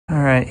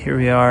All right, here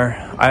we are,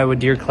 Iowa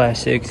Deer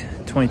Classic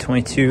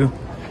 2022.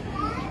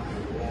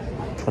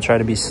 I'll try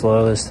to be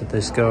slowest at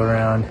this go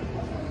around.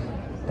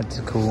 That's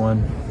a cool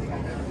one.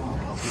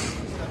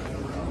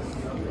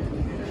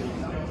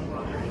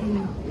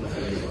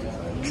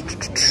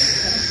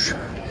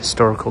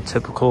 Historical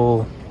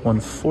typical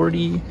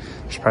 140.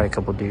 There's probably a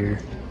couple deer.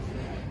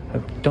 I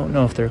don't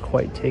know if they're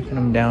quite taking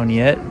them down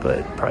yet,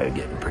 but probably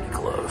getting pretty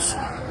close.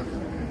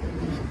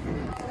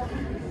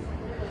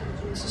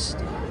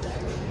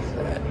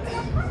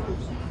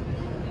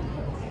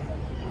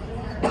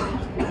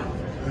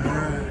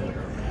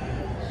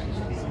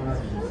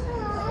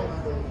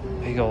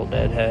 Big old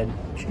deadhead.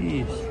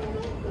 Jeez.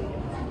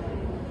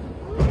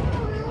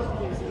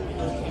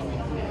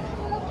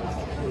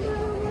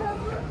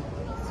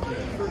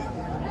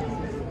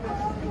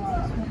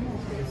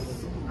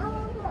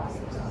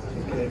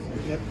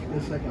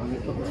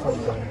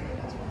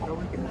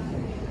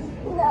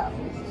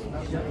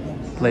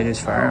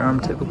 Latest firearm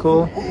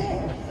typical.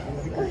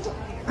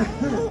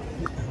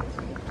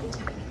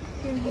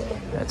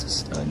 That's a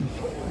stud.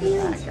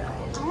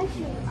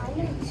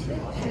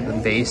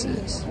 The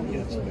bases.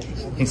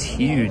 It's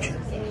huge.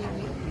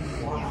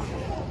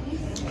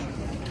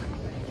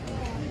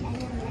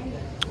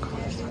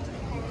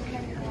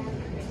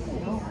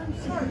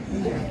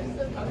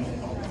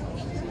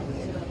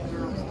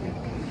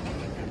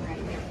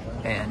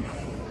 Man,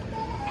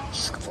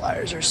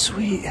 flyers are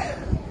sweet.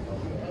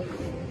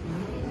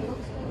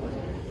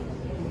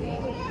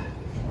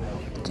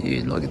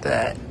 Dude, look at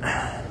that.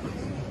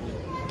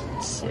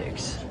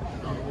 6.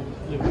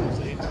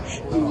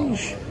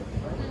 Sheesh.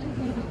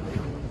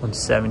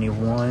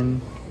 171,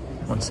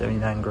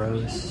 179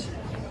 gross.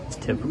 It's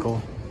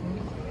typical.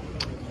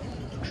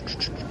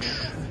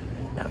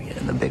 Now we get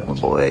in the big one,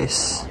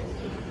 boys.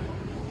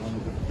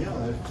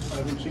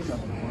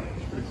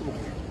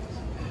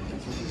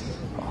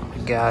 Oh my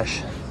gosh,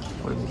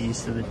 what a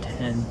beast of a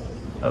 10.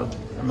 Oh,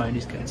 never mind,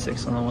 he's got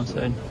 6 on the one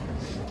side.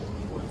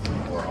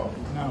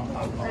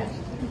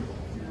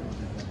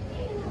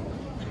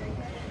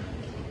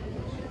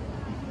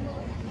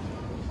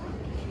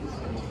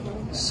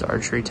 It's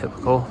archery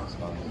typical.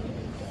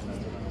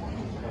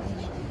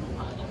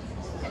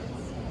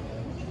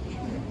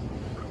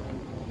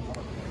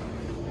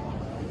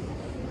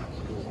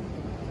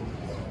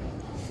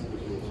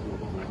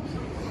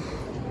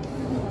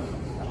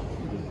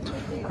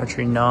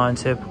 Archery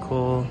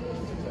non-typical.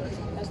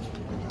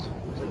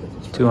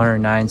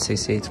 209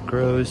 6/8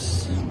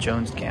 gross.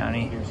 Jones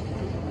County.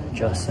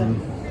 Justin.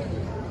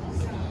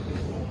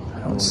 I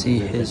don't see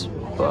his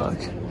buck.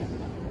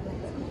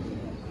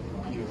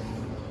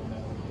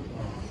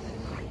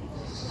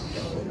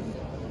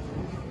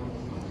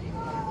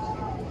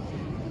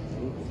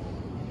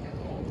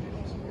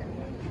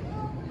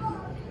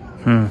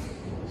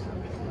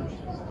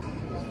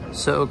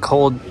 So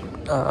Cole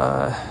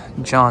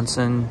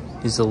Johnson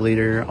is the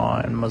leader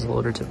on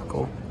muzzleloader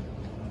typical.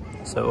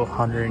 So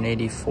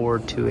 184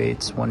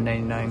 2/8,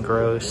 199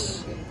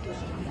 gross.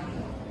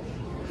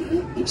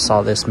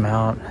 Saw this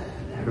mount.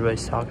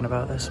 Everybody's talking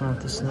about this one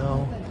with the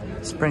snow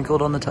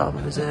sprinkled on the top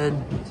of his head.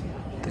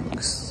 Thing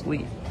looks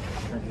sweet.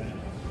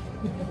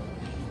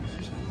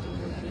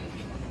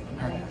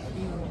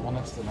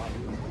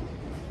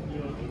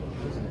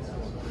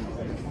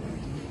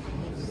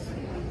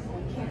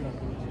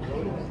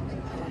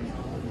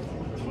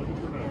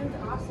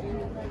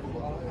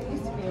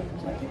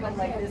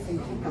 Like this and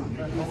keep them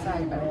on the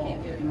side, but I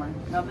can't do it anymore.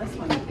 No, this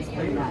one is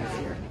pretty nice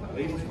here. Look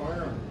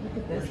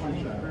at this one.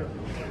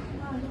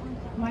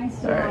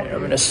 Alright,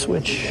 I'm gonna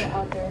switch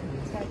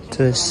to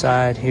this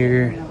side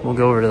here. We'll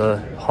go over to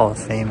the Hall of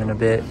Fame in a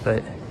bit,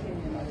 but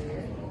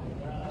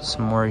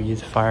some more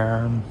youth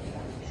firearm.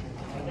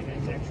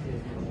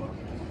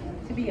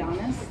 To be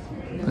honest,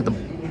 Look at the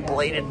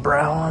bladed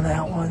brow on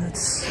that one,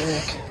 that's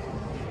sick.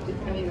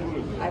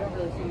 I don't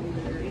really think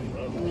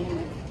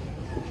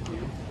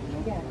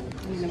yeah,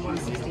 the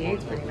 168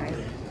 is pretty nice.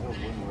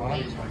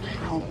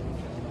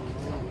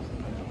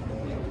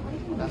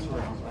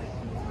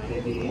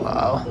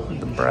 Wow,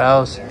 the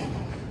brows,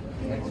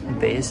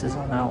 bases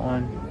on that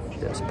one,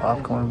 just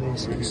popcorn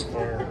bases.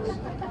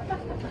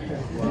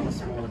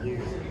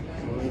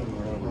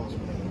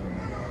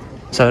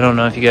 So I don't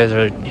know if you guys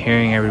are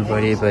hearing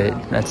everybody, but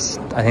I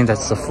think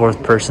that's the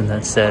 4th person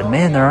that said,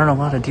 man, there aren't a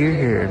lot of deer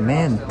here.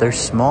 Man, they're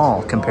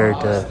small compared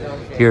to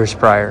years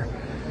prior,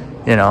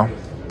 you know.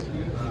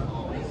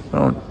 I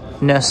don't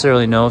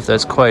necessarily know if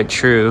that's quite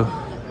true.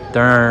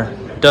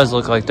 It does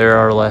look like there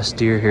are less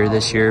deer here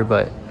this year,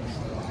 but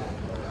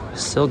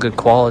still good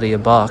quality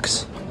of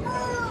bucks.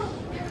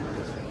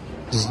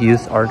 This is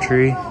youth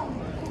archery.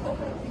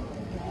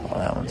 Oh,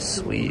 that one's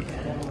sweet.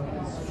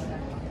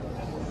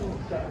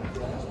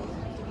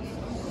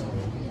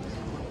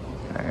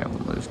 Alright,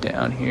 we'll move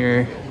down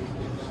here.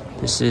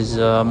 This is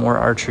more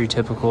archery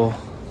typical.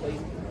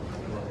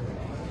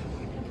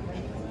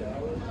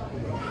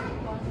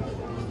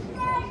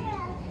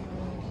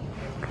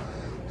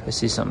 If I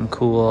see something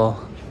cool,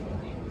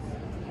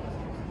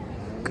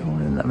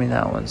 going in I mean,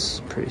 that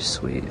one's pretty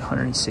sweet.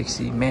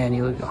 160. Man,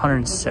 you look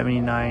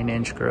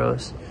 179-inch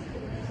gross.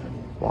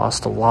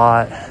 Lost a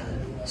lot.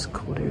 It's a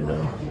cool deer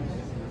though.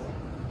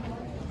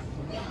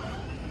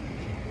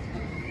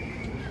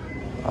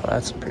 Oh,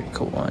 that's a pretty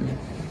cool one.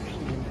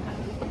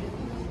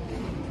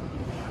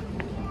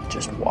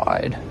 Just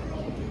wide.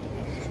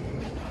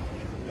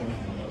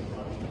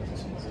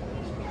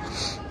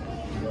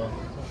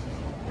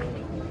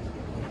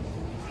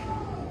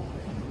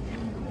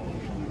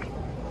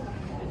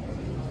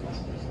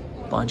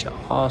 Bunch of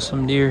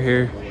awesome deer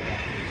here.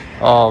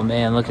 Oh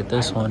man, look at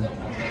this one.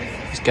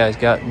 This guy's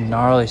got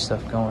gnarly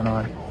stuff going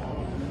on.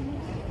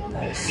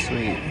 That is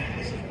sweet.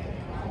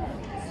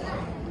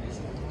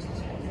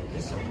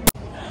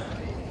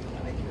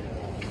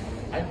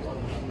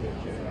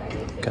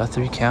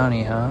 Guthrie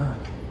County, huh?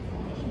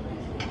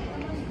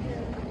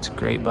 It's a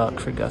great buck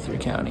for Guthrie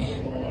County.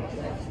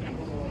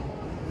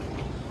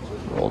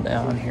 Roll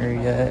down here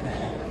yet.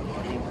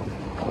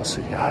 What else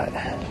we got?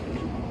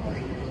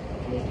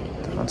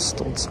 Don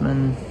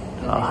Stoltzman,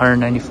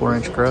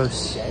 194-inch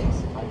gross.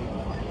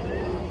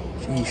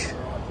 Sheesh.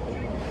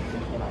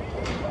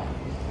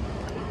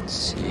 Let's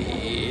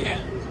see.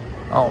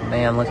 Oh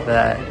man, look at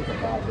that.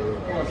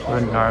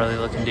 What a gnarly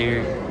looking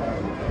deer.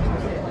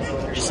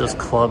 Just those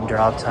club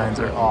drop tines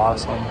are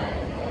awesome.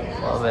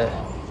 Love it.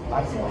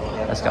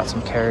 That's got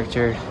some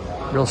character.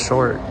 Real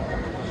short.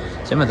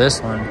 Same with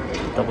this one.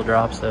 Double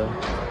drops though.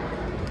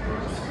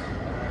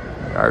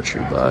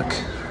 Archery buck.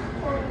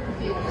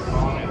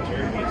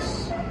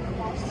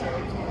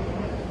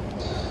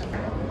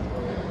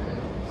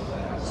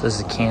 So this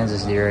is a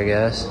Kansas deer, I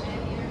guess.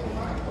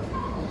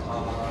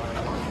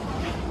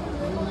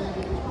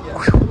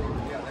 Whew.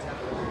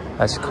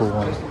 That's a cool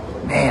one.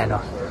 Man,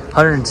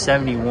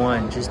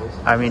 171. Just,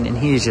 I mean, and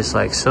he's just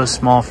like so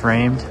small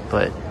framed,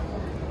 but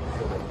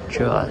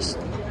just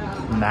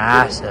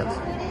massive.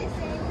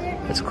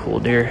 That's a cool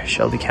deer,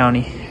 Shelby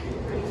County.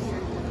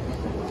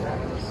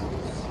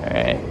 All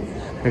right,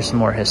 here's some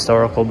more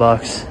historical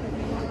bucks.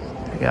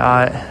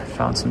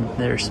 Found some,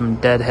 there's some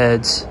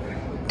deadheads.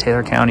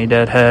 Taylor County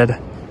deadhead.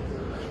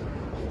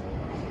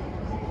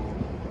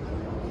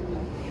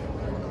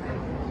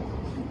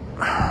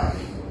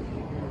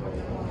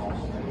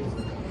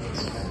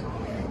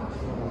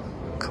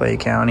 Clay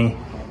County,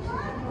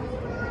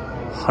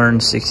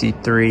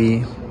 163,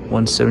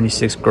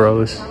 176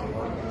 gross.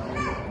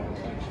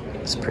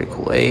 It's a pretty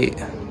cool 8.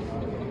 All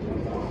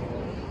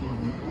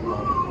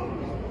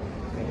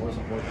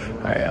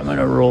right, I'm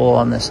gonna roll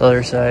on this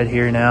other side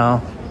here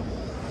now.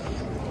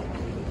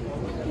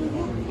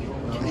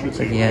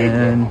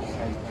 Again,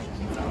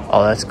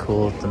 oh, that's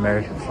cool with the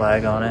American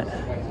flag on it.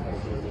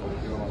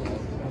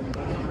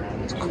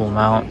 It's a cool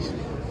mount.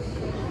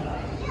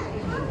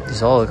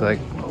 These all look like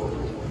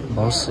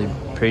mostly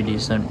pretty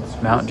decent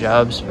mount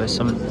jobs by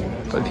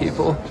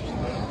people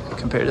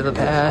compared to the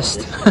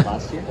past.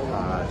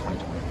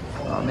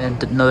 Oh man,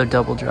 another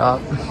double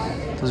drop.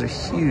 Those are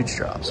huge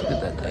drops. Look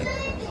at that thing.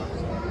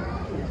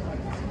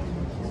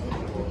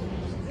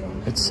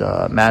 It's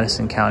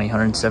Madison County,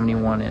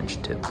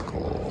 171-inch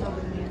typical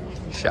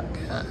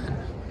shotgun.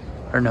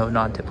 Or no,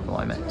 non-typical,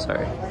 I meant,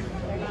 sorry.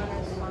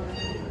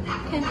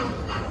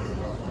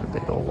 A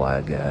big old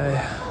wide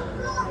guy.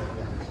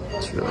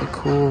 It's really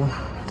cool.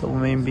 Double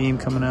main beam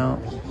coming out.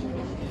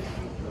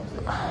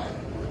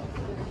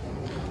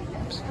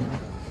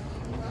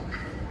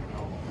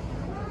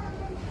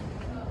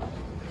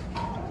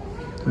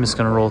 I'm just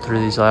gonna roll through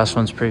these last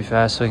ones pretty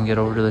fast so I can get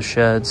over to the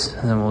sheds,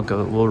 and then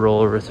we'll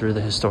roll over through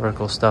the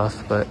historical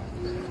stuff, but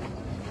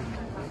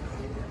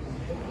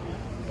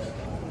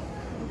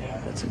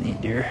that's a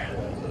neat deer.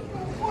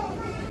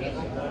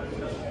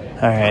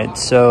 All right,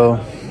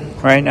 so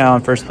right now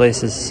in first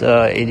place is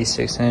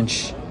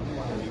 86-inch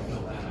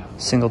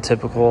single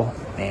typical.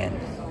 Man,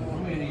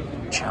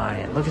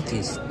 giant. Look at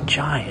these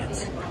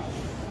giants.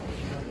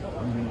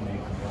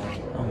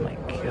 Oh my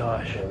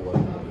gosh.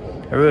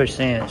 Everybody's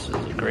saying this is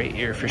a great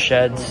year for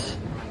sheds.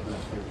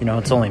 You know,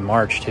 it's only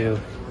March too.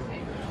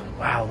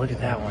 Wow, look at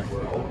that one.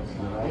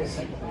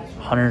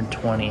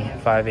 120,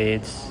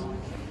 5/8.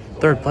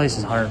 Third place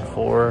is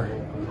 104.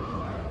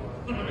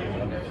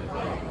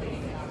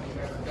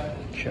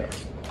 Sure.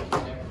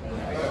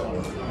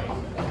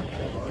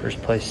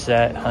 First place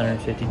set,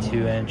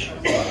 152-inch.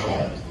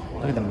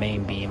 Look at the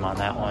main beam on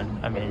that one.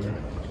 I mean,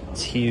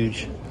 it's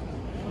huge.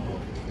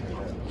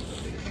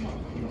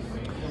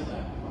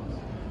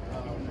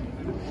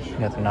 We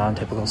got the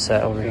non-typical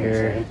set over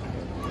here.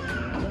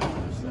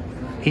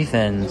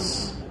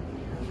 Ethan's.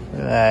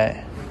 Look at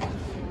that.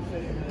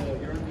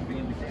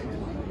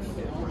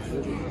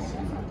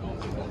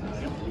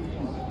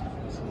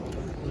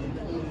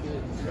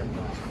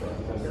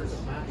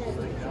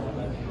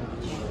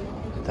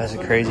 That's a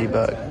crazy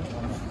buck.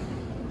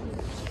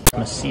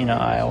 Messina,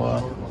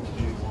 Iowa.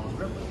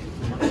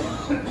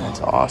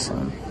 That's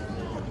awesome.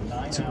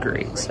 It's a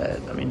great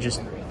set. I mean,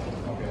 just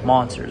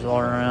monsters all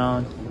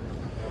around.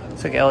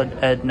 Looks like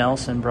Ed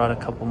Nelson brought a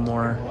couple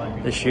more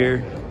this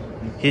year.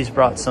 He's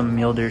brought some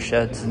mule deer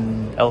sheds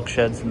and elk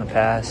sheds in the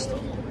past.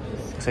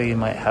 Looks like you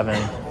might have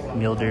a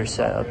mule deer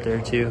set up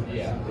there too.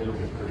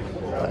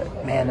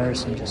 But man, there's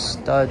some just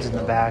studs in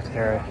the back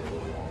there.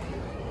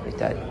 Like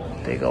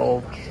that big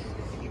old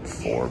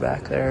 4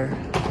 back there.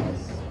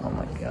 Oh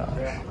my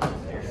gosh.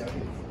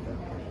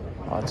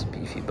 Lots of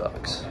beefy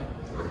bucks.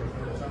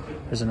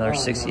 There's another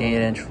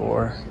 68-inch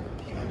 4.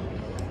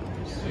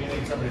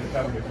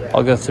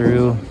 We'll go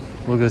through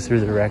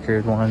the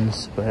record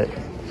ones, but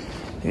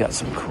we got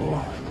some cool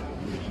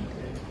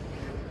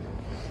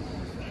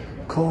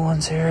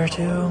ones here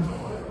too.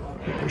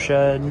 Reaper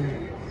shed.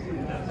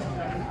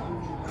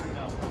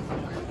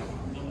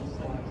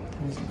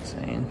 That's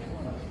insane.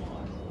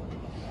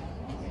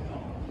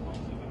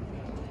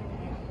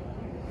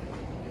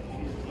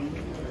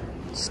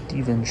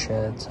 Steven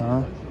sheds,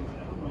 huh?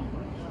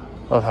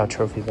 Love how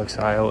Trophy Bucks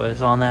Iowa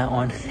is on that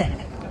one.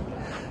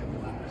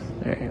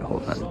 There you go,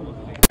 hold on.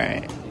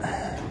 Alright.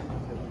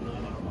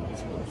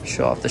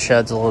 Show off the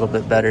sheds a little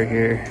bit better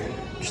here.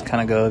 Just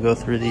kind of go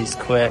through these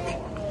quick.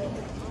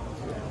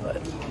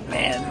 But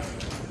man.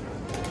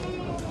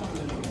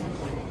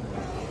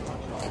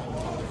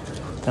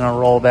 Then I'll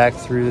roll back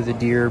through the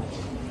deer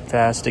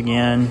fast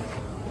again.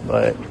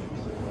 But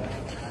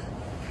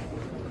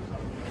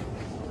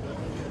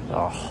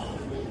oh,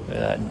 look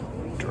at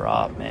that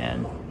drop,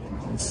 man.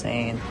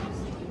 Insane.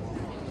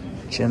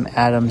 Jim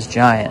Adams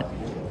Giant.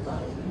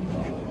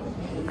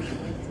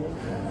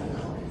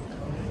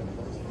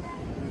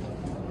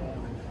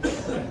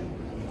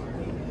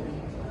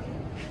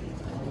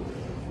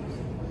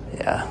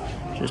 Yeah,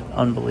 just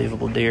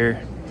unbelievable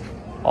deer.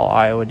 All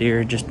Iowa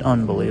deer, just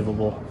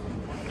unbelievable.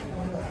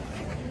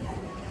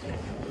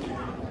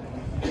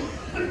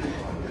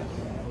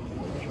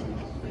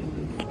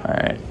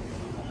 Alright.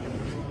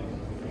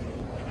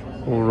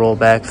 We'll roll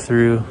back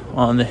through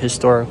on the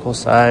historical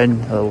side,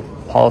 the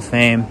Hall of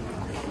Fame.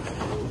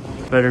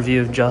 Better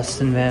view of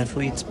Justin Van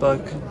Fleet's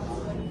buck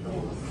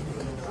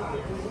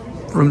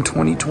from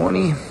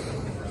 2020.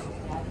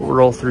 We'll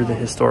roll through the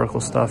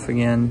historical stuff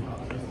again.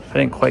 I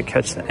didn't quite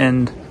catch the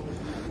end.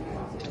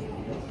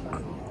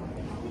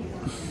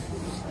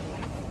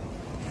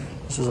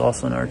 This is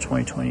also another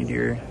 2020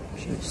 deer.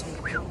 Just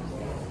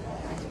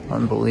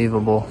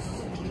unbelievable.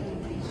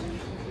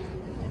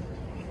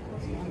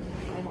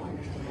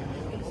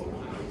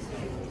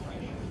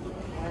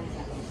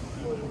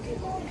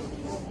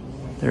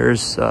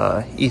 There's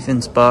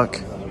Ethan's buck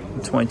in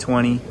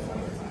 2020.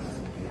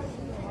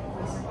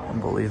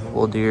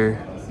 Unbelievable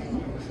deer.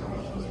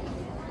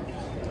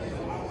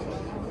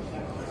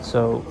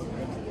 So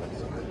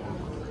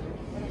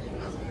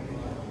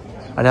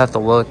I'd have to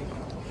look,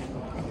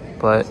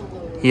 but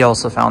he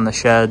also found the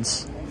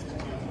sheds.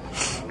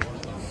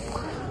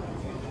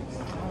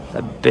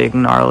 That big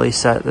gnarly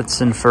set that's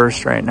in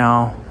first right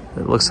now.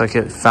 It looks like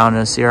it found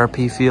in a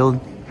CRP field.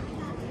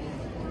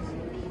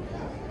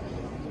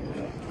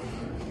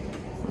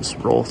 Just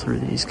roll through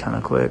these kind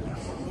of quick.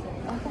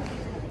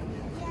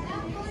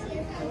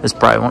 It's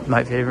probably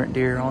my favorite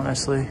deer,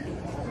 honestly,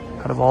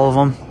 out of all of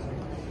them.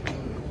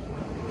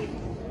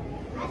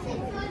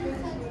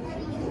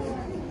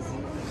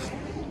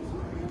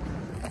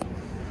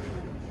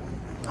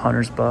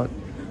 Hunter's buck,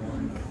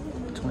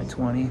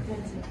 2020.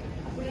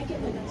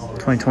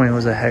 2020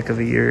 was a heck of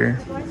a year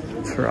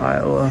for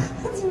Iowa.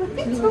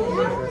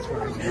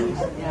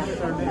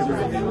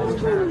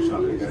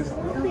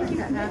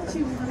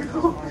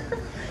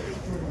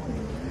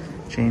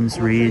 James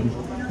Reed,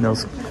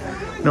 Mills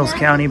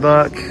County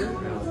buck.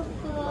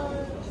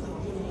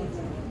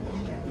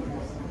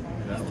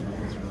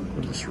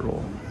 We'll just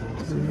roll.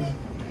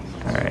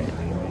 All right.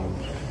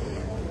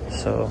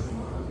 So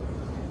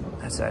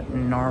that's that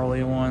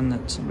gnarly one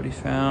that somebody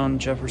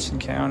found, Jefferson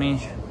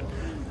County.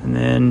 And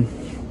then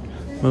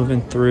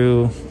moving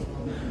through,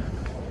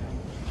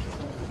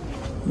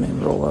 let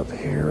me roll up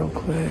here real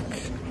quick.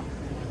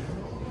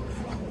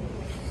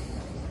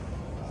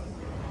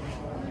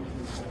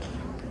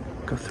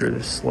 Go through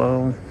this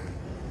slow.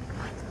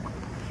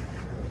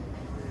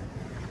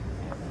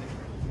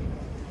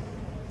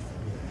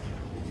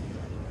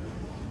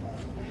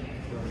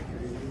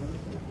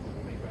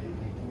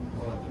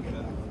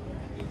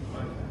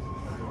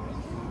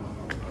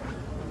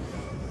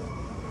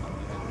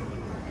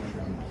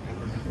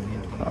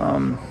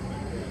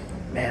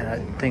 Man,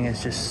 that thing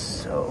is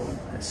just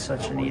it's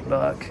such a neat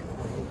buck.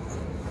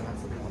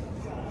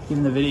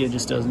 Even the video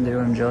just doesn't do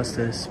him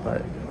justice,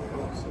 but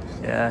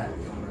yeah.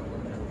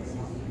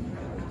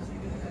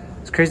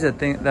 It's crazy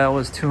that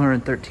was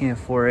 213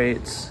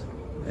 4/8,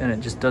 and it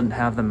just doesn't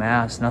have the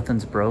mass.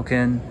 Nothing's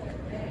broken.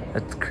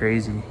 That's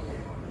crazy.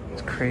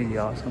 It's crazy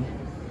awesome.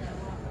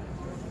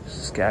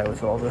 This guy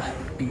with all the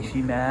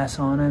beefy mass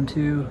on him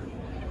too,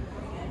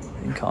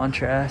 in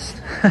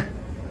contrast.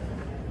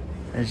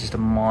 It's just a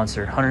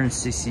monster.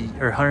 160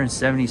 or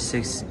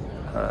 176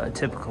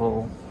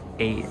 typical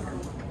 8.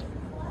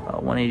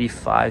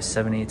 185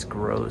 7/8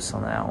 gross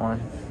on that one.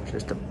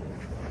 Just a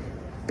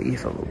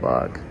beef of a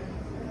buck.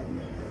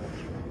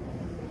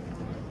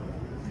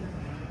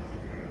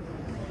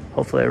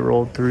 Hopefully I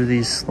rolled through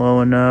these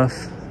slow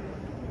enough.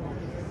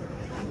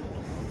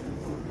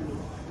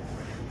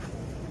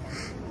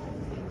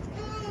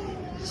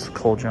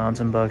 Cole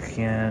Johnson buck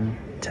again.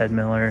 Ted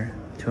Miller,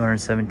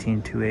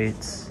 217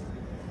 2/8.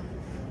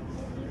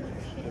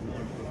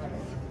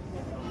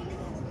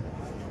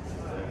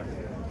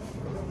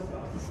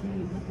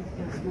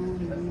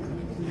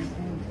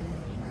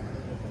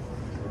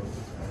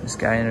 This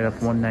guy ended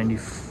up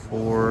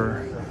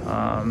 194,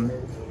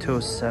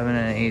 207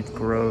 and an 1/8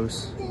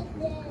 gross.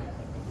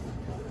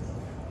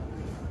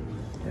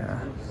 Yeah,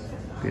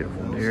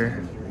 beautiful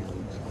deer.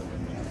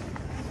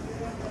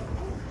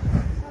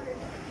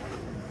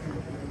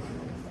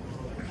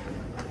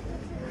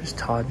 There's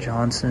Todd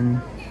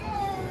Johnson.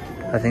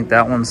 I think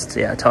that one's,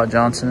 yeah, Todd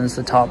Johnson is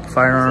the top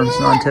firearms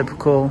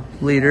non-typical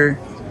leader.